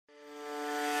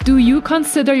Do you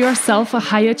consider yourself a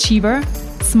high achiever?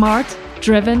 Smart,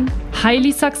 driven,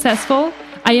 highly successful?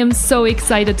 I am so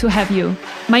excited to have you.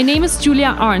 My name is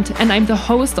Julia Arndt and I'm the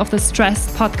host of the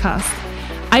Stress Podcast.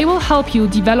 I will help you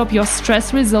develop your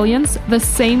stress resilience the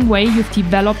same way you've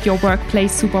developed your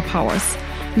workplace superpowers.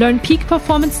 Learn peak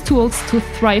performance tools to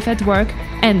thrive at work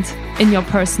and in your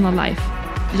personal life.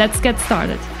 Let's get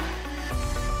started.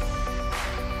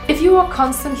 If you are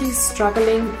constantly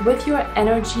struggling with your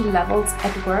energy levels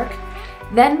at work,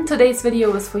 then today's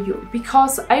video is for you,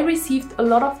 because I received a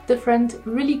lot of different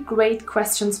really great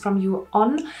questions from you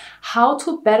on how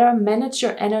to better manage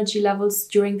your energy levels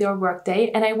during your workday.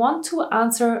 And I want to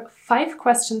answer 5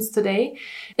 questions today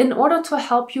in order to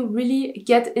help you really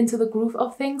get into the groove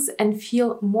of things and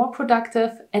feel more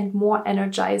productive and more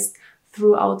energized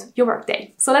throughout your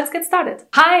workday. So let's get started.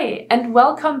 Hi, and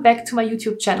welcome back to my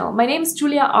YouTube channel. My name is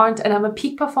Julia Arndt and I'm a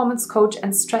peak performance coach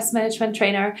and stress management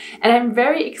trainer. And I'm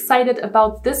very excited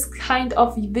about this kind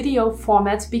of video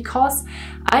format because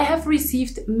I have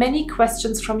received many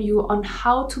questions from you on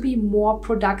how to be more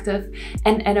productive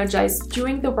and energized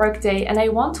during the workday. And I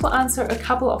want to answer a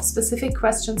couple of specific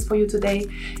questions for you today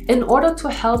in order to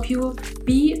help you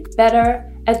be better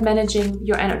at managing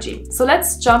your energy. So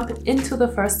let's jump into the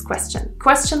first question.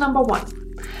 Question number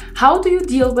 1. How do you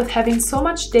deal with having so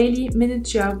much daily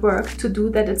miniature work to do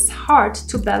that it's hard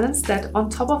to balance that on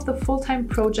top of the full-time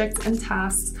projects and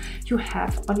tasks you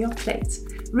have on your plate?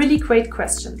 Really great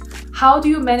question. How do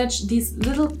you manage these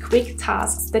little quick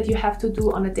tasks that you have to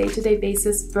do on a day-to-day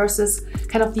basis versus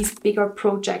kind of these bigger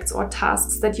projects or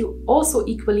tasks that you also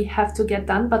equally have to get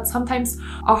done, but sometimes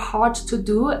are hard to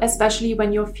do, especially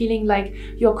when you're feeling like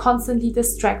you're constantly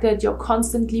distracted, you're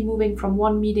constantly moving from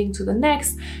one meeting to the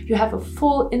next, you have a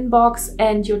full inbox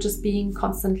and you're just being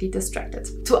constantly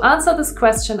distracted. To answer this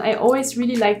question, I always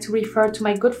really like to refer to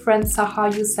my good friend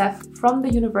Sahar Youssef from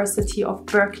the University of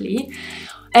Berkeley.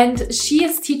 And she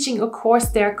is teaching a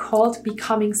course there called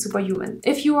Becoming Superhuman.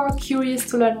 If you are curious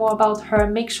to learn more about her,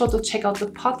 make sure to check out the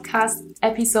podcast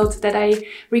episode that I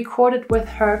recorded with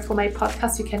her for my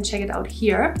podcast. You can check it out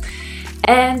here.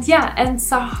 And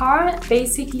Sahar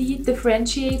basically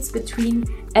differentiates between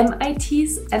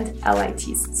MITs and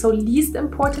LITs. So least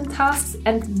important tasks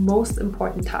and most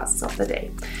important tasks of the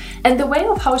day. And the way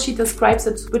of how she describes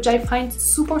it, which I find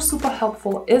super, super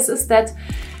helpful, is that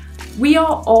we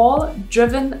are all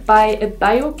driven by a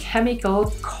biochemical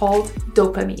called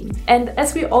dopamine. And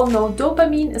as we all know,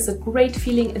 dopamine is a great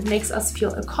feeling. It makes us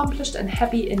feel accomplished and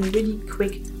happy in a really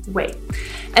quick way.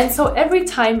 And so every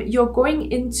time you're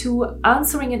going into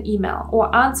answering an email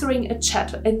or answering a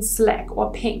chat in Slack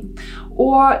or Ping,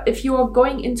 or if you are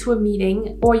going into a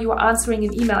meeting or you are answering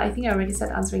an email, I think I already said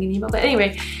answering an email, but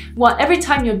anyway, well, every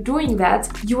time you're doing that,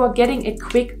 you are getting a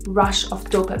quick rush of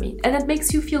dopamine and it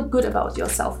makes you feel good about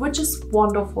yourself, which is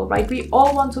wonderful, right? We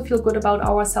all want to feel good about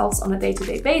ourselves on a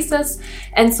day-to-day basis.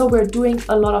 And so we're doing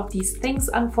a lot of these things,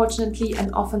 unfortunately,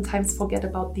 and oftentimes forget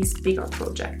about these bigger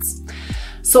projects.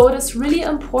 So it is really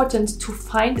important to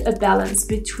find a balance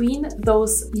between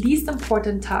those least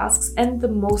important tasks and the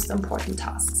most important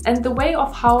tasks. And the way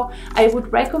of how I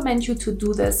would recommend you to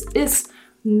do this is,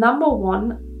 number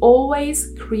 1,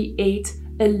 always create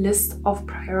a list of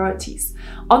priorities.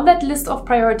 On that list of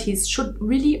priorities should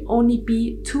really only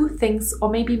be 2 things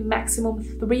or maybe maximum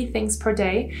 3 things per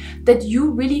day that you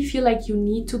really feel like you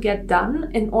need to get done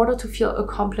in order to feel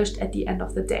accomplished at the end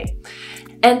of the day.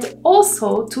 And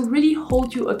also to really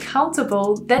hold you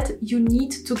accountable that you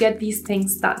need to get these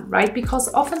things done, right?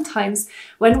 Because oftentimes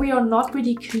when we are not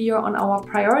really clear on our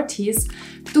priorities,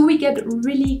 do we get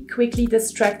really quickly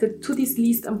distracted to these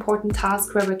least important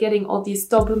tasks where we're getting all these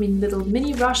dopamine little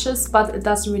mini rushes, but it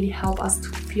doesn't really help us to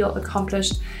feel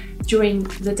accomplished during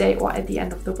the day or at the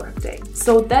end of the workday.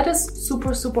 So that is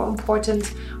super, super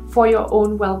important for your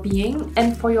own well-being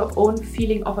and for your own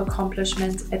feeling of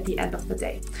accomplishment at the end of the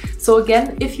day. So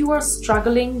again, if you are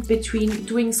struggling between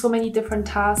doing so many different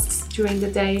tasks during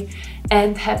the day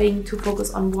and having to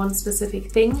focus on one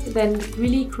specific thing, then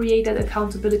really create that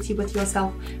accountability with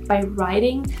yourself by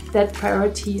writing that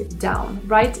priority down.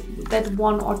 Write that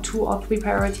 1 or 2 or 3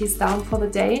 priorities down for the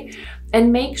day and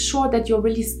make sure that you're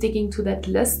really sticking to that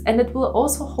list. And it will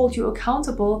also hold you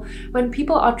accountable when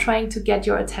people are trying to get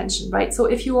your attention, right? So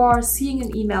if you are seeing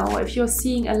an email or if you're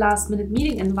seeing a last-minute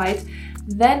meeting invite,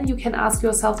 then you can ask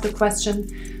yourself the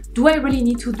question, do I really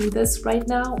need to do this right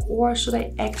now, or should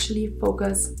I actually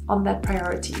focus on that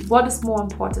priority? What is more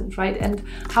important, right? And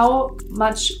how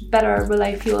much better will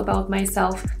I feel about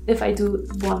myself if I do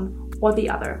one or the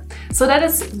other? So that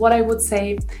is what I would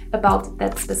say about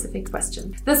that specific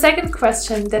question. The second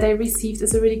question that I received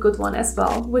is a really good one as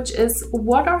well, which is,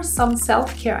 what are some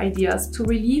self-care ideas to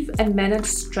relieve and manage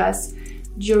stress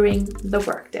during the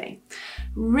workday?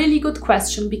 Really good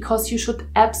question, because you should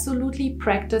absolutely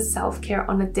practice self-care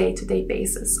on a day-to-day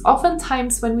basis.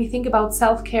 Oftentimes when we think about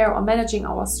self-care or managing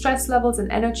our stress levels and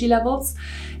energy levels,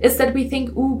 is that we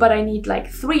think, ooh, but I need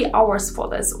like 3 hours for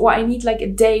this, or I need like a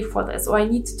day for this, or I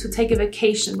need to take a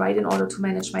vacation, right, in order to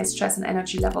manage my stress and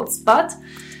energy levels. But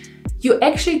you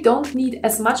actually don't need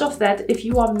as much of that if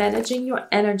you are managing your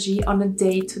energy on a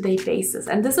day-to-day basis.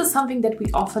 And this is something that we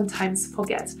oftentimes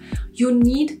forget. You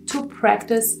need to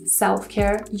practice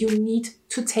self-care. You need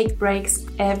to take breaks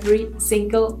every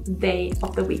single day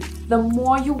of the week. The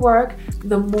more you work,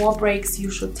 the more breaks you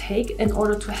should take in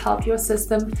order to help your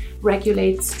system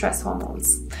regulate stress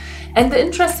hormones. And the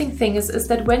interesting thing is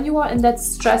that when you are in that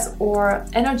stress or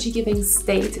energy giving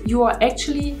state, you are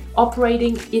actually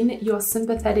operating in your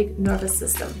sympathetic nervous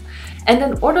system. And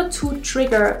in order to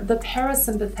trigger the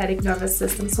parasympathetic nervous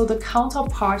system, so the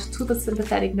counterpart to the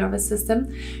sympathetic nervous system,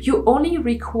 you only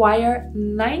require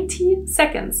 90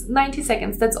 seconds. 90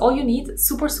 seconds, that's all you need,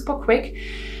 super, super quick.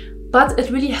 But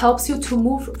it really helps you to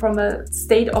move from a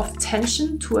state of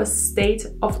tension to a state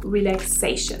of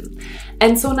relaxation.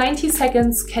 And so 90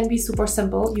 seconds can be super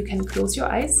simple. You can close your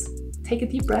eyes, take a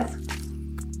deep breath.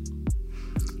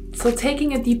 So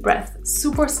taking a deep breath,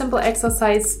 super simple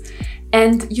exercise.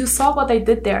 And you saw what I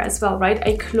did there as well, right?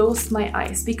 I closed my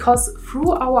eyes, because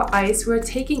through our eyes, we're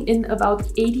taking in about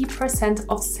 80%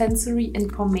 of sensory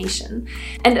information.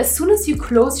 And as soon as you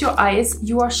close your eyes,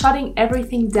 you are shutting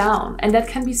everything down. And that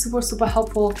can be super, super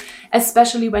helpful,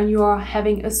 especially when you are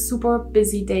having a super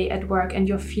busy day at work and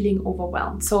you're feeling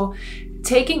overwhelmed. So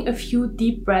taking a few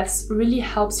deep breaths really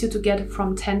helps you to get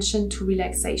from tension to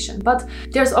relaxation. But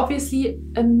there's obviously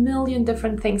a million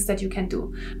different things that you can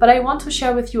do. But I want to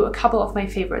share with you a couple of my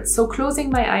favorites. So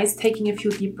closing my eyes, taking a few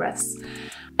deep breaths.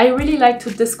 I really like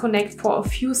to disconnect for a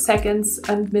few seconds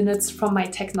and minutes from my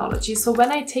technology. So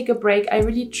when I take a break, I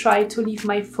really try to leave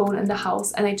my phone in the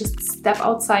house and I just step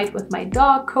outside with my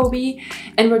dog, Kobe,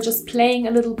 and we're just playing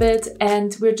a little bit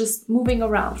and we're just moving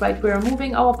around, right? We're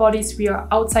moving our bodies, we are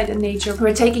outside in nature,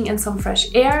 we're taking in some fresh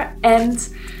air, and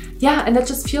yeah, and that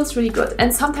just feels really good.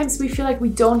 And sometimes we feel like we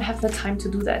don't have the time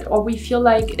to do that, or we feel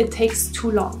like it takes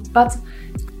too long. But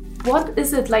what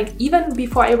is it like? Even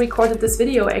before I recorded this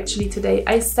video actually today,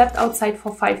 I stepped outside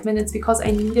for 5 minutes because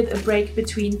I needed a break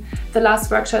between the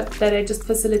last workshop that I just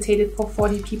facilitated for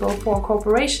 40 people for a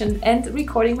corporation and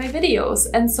recording my videos.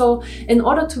 And so in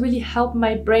order to really help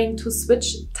my brain to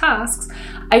switch tasks,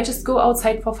 I just go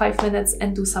outside for 5 minutes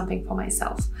and do something for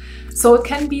myself. So it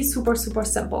can be super, super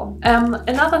simple.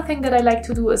 Another thing that I like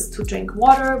to do is to drink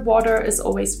water. Water is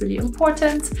always really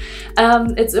important.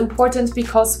 It's important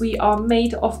because we are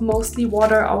made of mostly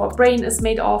water. Our brain is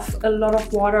made of a lot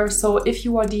of water. So if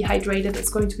you are dehydrated, it's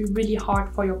going to be really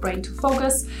hard for your brain to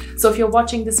focus. So if you're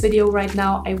watching this video right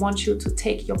now, I want you to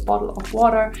take your bottle of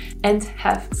water and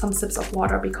have some sips of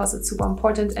water, because it's super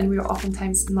important and we are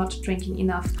oftentimes not drinking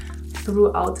enough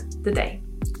throughout the day.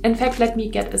 In fact, let me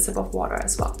get a sip of water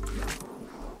as well.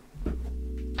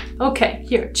 Okay,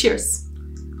 here, cheers.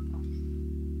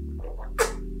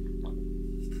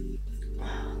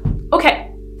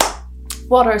 Okay,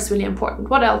 water is really important.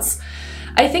 What else?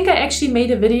 I think I actually made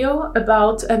a video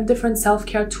about different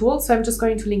self-care tools, so I'm just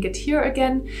going to link it here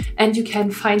again, and you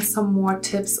can find some more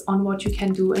tips on what you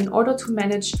can do in order to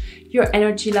manage your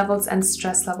energy levels and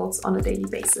stress levels on a daily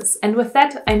basis. And with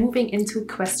that, I'm moving into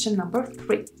question number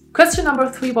 3. Question number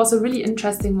 3 was a really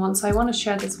interesting one, so I want to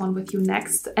share this one with you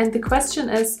next. And the question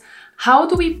is, how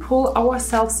do we pull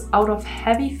ourselves out of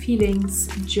heavy feelings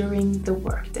during the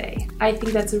workday? I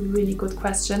think that's a really good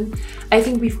question. I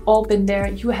think we've all been there.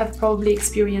 You have probably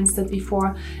experienced it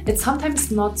before. It's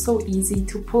sometimes not so easy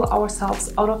to pull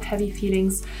ourselves out of heavy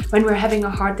feelings when we're having a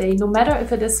hard day, no matter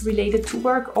if it is related to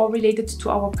work or related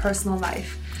to our personal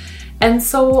life. And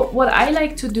so what I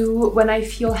like to do when I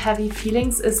feel heavy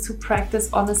feelings is to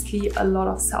practice, honestly, a lot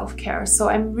of self-care. So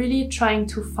I'm really trying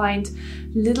to find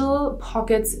little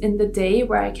pockets in the day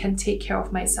where I can take care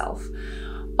of myself.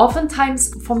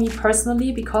 Oftentimes, for me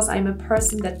personally, because I'm a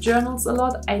person that journals a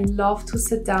lot, I love to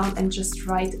sit down and just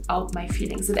write out my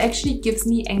feelings. It actually gives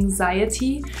me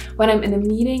anxiety when I'm in a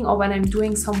meeting or when I'm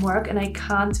doing some work and I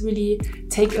can't really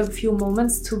take a few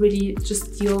moments to really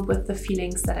just deal with the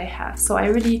feelings that I have. So I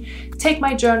really take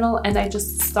my journal and I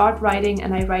just start writing,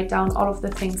 and I write down all of the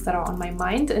things that are on my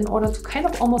mind in order to kind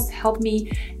of almost help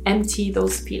me empty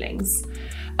those feelings.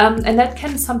 And that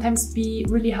can sometimes be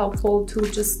really helpful to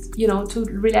just, to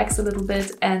relax a little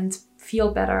bit and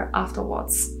feel better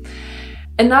afterwards.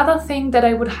 Another thing that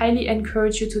I would highly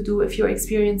encourage you to do if you're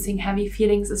experiencing heavy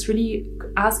feelings is really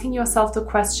asking yourself the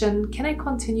question, can I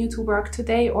continue to work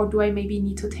today, or do I maybe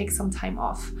need to take some time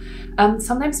off?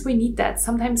 Sometimes we need that.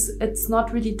 Sometimes it's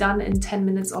not really done in 10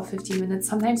 minutes or 15 minutes.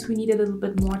 Sometimes we need a little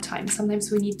bit more time.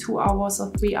 Sometimes we need 2 hours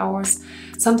or 3 hours.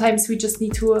 Sometimes we just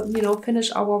need to,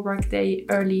 finish our workday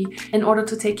early in order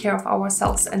to take care of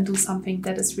ourselves and do something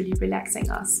that is really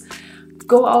relaxing us.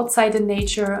 Go outside in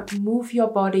nature, move your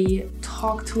body,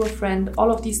 talk to a friend.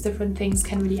 All of these different things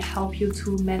can really help you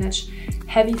to manage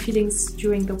heavy feelings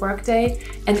during the workday.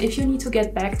 And if you need to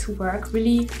get back to work,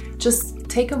 really just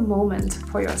take a moment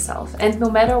for yourself. And no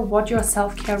matter what your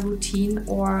self-care routine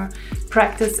or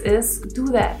practice is, do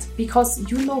that, because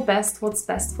you know best what's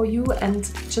best for you, and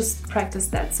just practice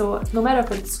that. So no matter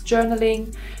if it's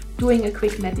journaling, doing a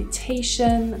quick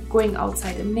meditation, going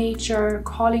outside in nature,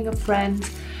 calling a friend,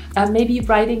 maybe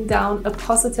writing down a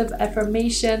positive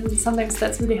affirmation. Sometimes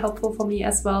that's really helpful for me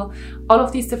as well. All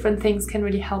of these different things can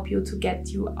really help you to get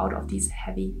you out of these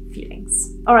heavy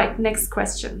feelings. All right, next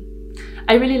question.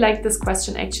 I really like this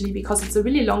question actually because it's a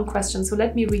really long question, so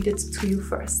let me read it to you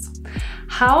first.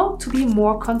 How to be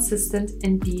more consistent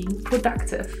in being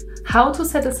productive? How to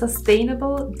set a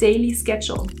sustainable daily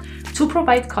schedule? To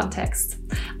provide context,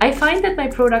 I find that my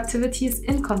productivity is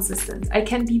inconsistent. I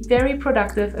can be very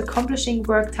productive accomplishing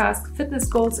work tasks, fitness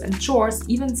goals and chores,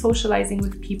 even socializing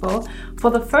with people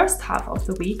for the first half of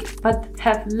the week, but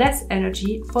have less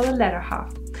energy for the latter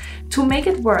half. To make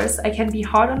it worse, I can be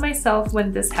hard on myself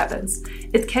when this happens.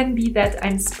 It can be that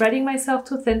I'm spreading myself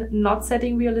too thin, not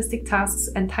setting realistic tasks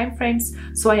and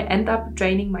timeframes, so I end up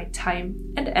draining my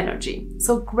time and energy.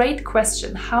 So great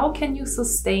question. How can you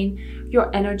sustain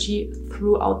your energy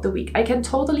throughout the week? I can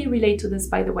totally relate to this,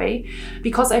 by the way,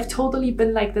 because I've totally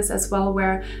been like this as well,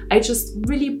 where I just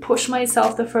really push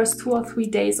myself the first 2 or 3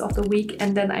 days of the week,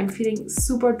 and then I'm feeling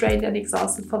super drained and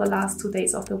exhausted for the last 2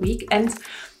 days of the week. And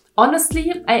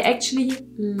honestly, I actually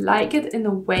like it in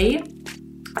a way.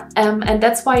 And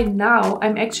that's why now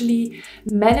I'm actually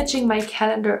managing my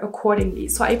calendar accordingly.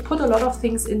 So I put a lot of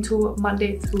things into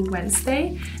Monday through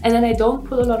Wednesday, and then I don't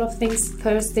put a lot of things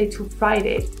Thursday to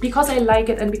Friday, because I like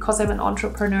it and because I'm an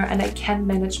entrepreneur and I can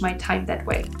manage my time that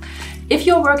way. If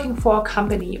you're working for a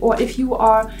company, or if you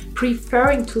are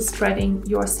preferring to spreading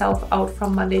yourself out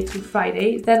from Monday to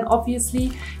Friday, then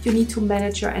obviously you need to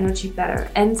manage your energy better.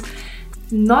 And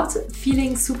not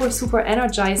feeling super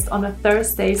energized on a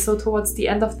Thursday, so towards the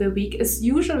end of the week, is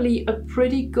usually a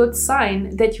pretty good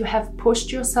sign that you have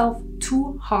pushed yourself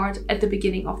too hard at the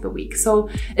beginning of the week. So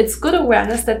it's good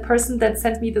awareness. That person that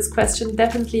sent me this question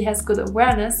definitely has good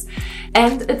awareness,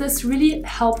 and it is really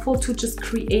helpful to just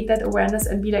create that awareness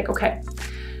and be like, okay,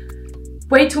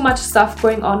 way too much stuff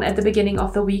going on at the beginning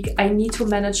of the week. I need to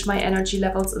manage my energy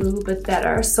levels a little bit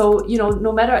better. So,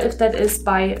 no matter if that is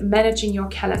by managing your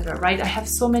calendar, right? I have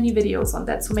so many videos on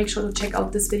that. So make sure to check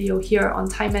out this video here on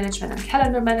time management and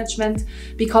calendar management,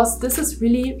 because this is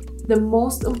really the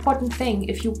most important thing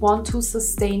if you want to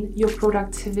sustain your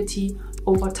productivity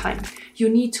over time. You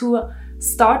need to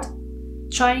start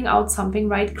trying out something,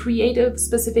 right? Create a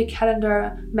specific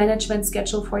calendar management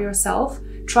schedule for yourself.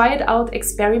 Try it out,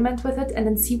 experiment with it, and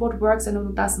then see what works and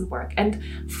what doesn't work. And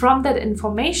from that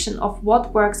information of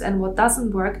what works and what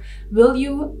doesn't work, will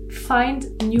you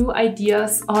find new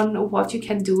ideas on what you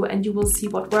can do, and you will see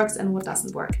what works and what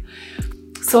doesn't work.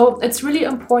 So it's really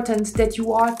important that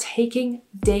you are taking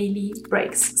daily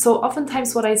breaks. So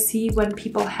oftentimes what I see when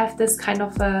people have this kind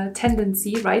of a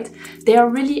tendency, right? They are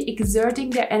really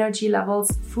exerting their energy levels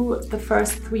through the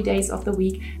first 3 days of the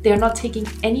week. They are not taking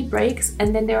any breaks,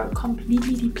 and then they are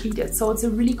completely depleted. So it's a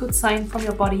really good sign from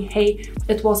your body, hey,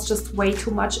 it was just way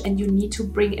too much, and you need to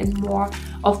bring in more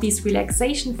of these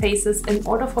relaxation phases in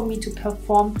order for me to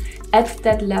perform at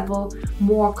that level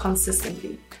more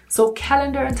consistently. So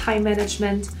calendar and time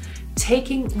management,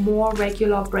 taking more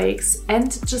regular breaks, and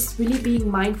just really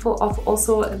being mindful of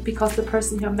also, because the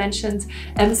person here mentioned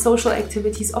social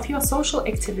activities, of your social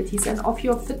activities and of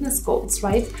your fitness goals,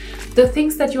 right? The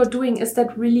things that you're doing, is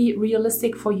that really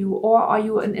realistic for you? Or are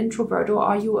you an introvert, or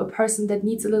are you a person that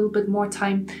needs a little bit more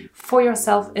time for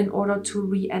yourself in order to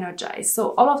re-energize?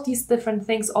 So all of these different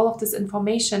things, all of this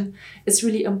information is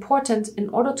really important in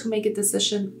order to make a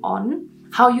decision on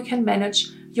how you can manage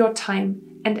your time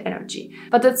and energy.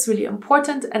 But that's really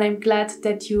important, and I'm glad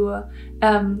that you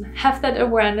have that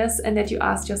awareness and that you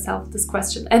ask yourself this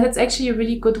question. And it's actually a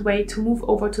really good way to move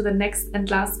over to the next and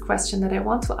last question that I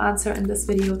want to answer in this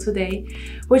video today,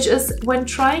 which is, when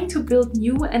trying to build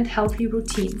new and healthy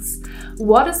routines,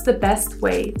 what is the best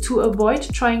way to avoid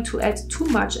trying to add too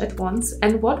much at once,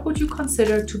 and what would you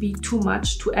consider to be too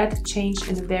much to add change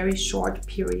in a very short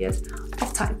period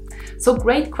of time? So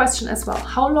great question as well.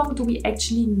 How long do we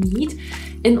actually need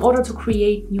in order to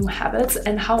create new habits,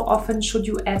 and how often should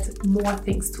you add more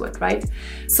things to it, right?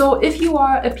 So if you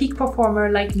are a peak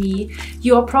performer like me,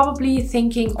 you're probably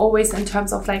thinking always in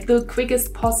terms of like the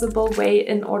quickest possible way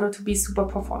in order to be super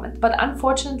performant. But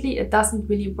unfortunately, it doesn't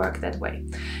really work that way.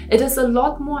 It is a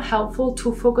lot more helpful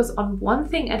to focus on one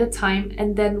thing at a time,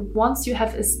 and then once you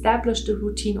have established a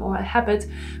routine or a habit,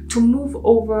 to move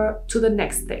over to the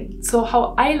next thing. So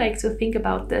how I like to think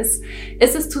about this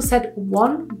is to set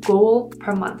one goal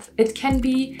per month. It can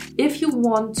be, if you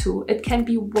want to, it can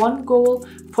be one goal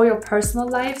for your personal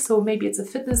life. So maybe it's a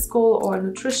fitness goal or a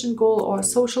nutrition goal or a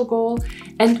social goal,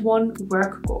 and one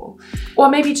work goal. Or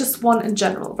maybe just one in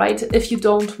general, right? If you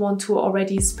don't want to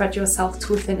already spread yourself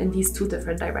too thin in these two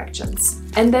different directions.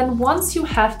 And then once you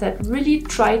have that, really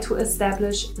try to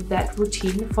establish that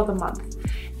routine for the month.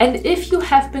 And if you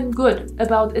have been good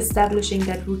about establishing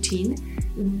that routine,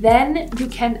 then you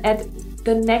can add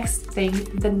the next thing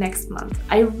the next month.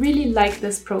 I really like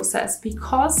this process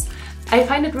because I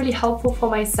find it really helpful for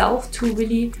myself to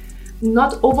really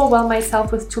not overwhelm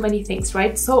myself with too many things,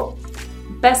 right? So,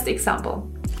 best example.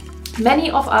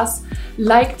 Many of us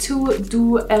like to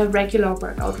do a regular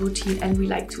workout routine, and we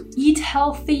like to eat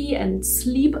healthy and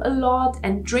sleep a lot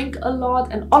and drink a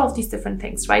lot and all of these different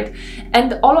things, right?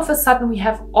 And all of a sudden we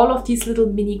have all of these little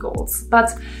mini goals.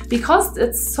 But because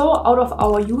it's so out of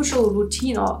our usual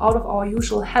routine or out of our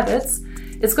usual habits,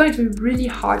 it's going to be really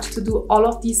hard to do all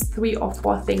of these 3 or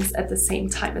 4 things at the same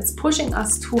time. It's pushing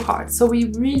us too hard. So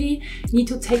we really need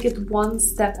to take it one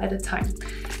step at a time.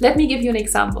 Let me give you an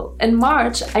example. In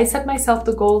March, I set myself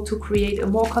the goal to create a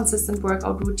more consistent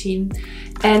workout routine,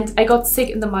 and I got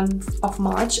sick in the month of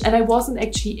March and I wasn't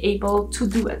actually able to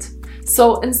do it.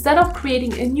 So instead of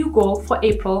creating a new goal for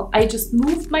April, I just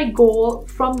moved my goal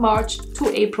from March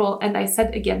to April, and I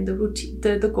set again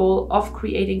the goal of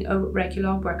creating a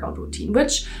regular workout routine,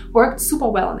 which worked super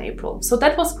well in April. So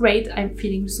that was great. I'm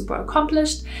feeling super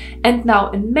accomplished. And now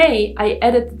in May, I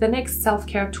added the next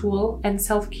self-care tool and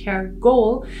self-care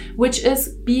goal, which is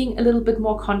being a little bit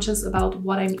more conscious about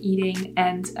what I'm eating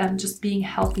and just being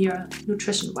healthier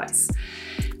nutrition-wise.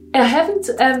 I haven't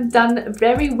done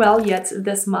very well yet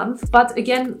this month, but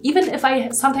again, even if I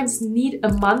sometimes need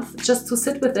a month just to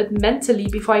sit with it mentally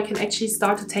before I can actually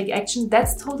start to take action,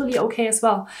 that's totally okay as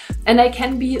well. And I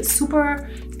can be super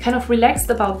kind of relaxed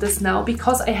about this now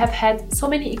because I have had so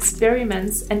many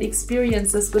experiments and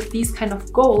experiences with these kind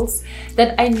of goals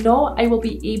that I know I will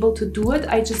be able to do it.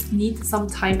 I just need some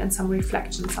time and some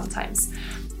reflection sometimes.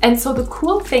 And so the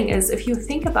cool thing is, if you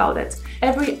think about it,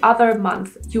 every other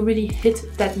month you really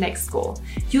hit that next goal.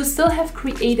 You still have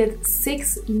created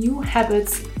 6 new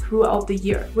habits throughout the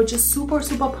year, which is super,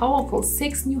 super powerful.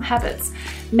 6 new habits.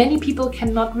 Many people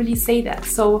cannot really say that.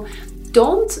 So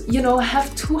don't,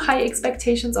 have too high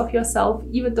expectations of yourself,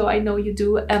 even though I know you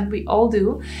do, and we all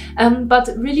do. But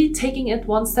really taking it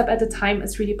one step at a time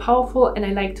is really powerful, and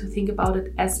I like to think about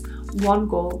it as one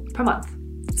goal per month.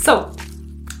 So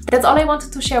that's all I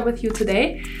wanted to share with you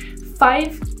today.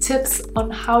 5 tips on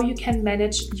how you can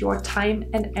manage your time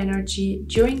and energy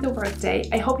during the workday.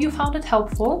 I hope you found it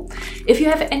helpful. If you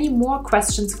have any more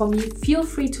questions for me, feel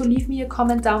free to leave me a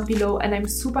comment down below, and I'm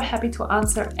super happy to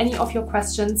answer any of your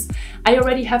questions. I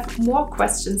already have more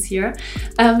questions here.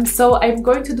 So I'm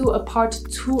going to do a part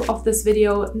 2 of this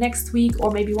video next week,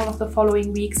 or maybe one of the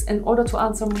following weeks, in order to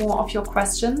answer more of your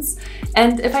questions.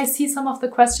 And if I see some of the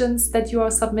questions that you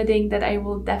are submitting, that I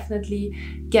will definitely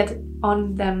get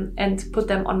on them and put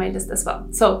them on my list as well.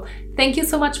 So thank you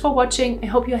so much for watching. I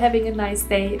hope you're having a nice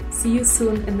day. See you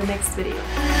soon in the next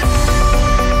video.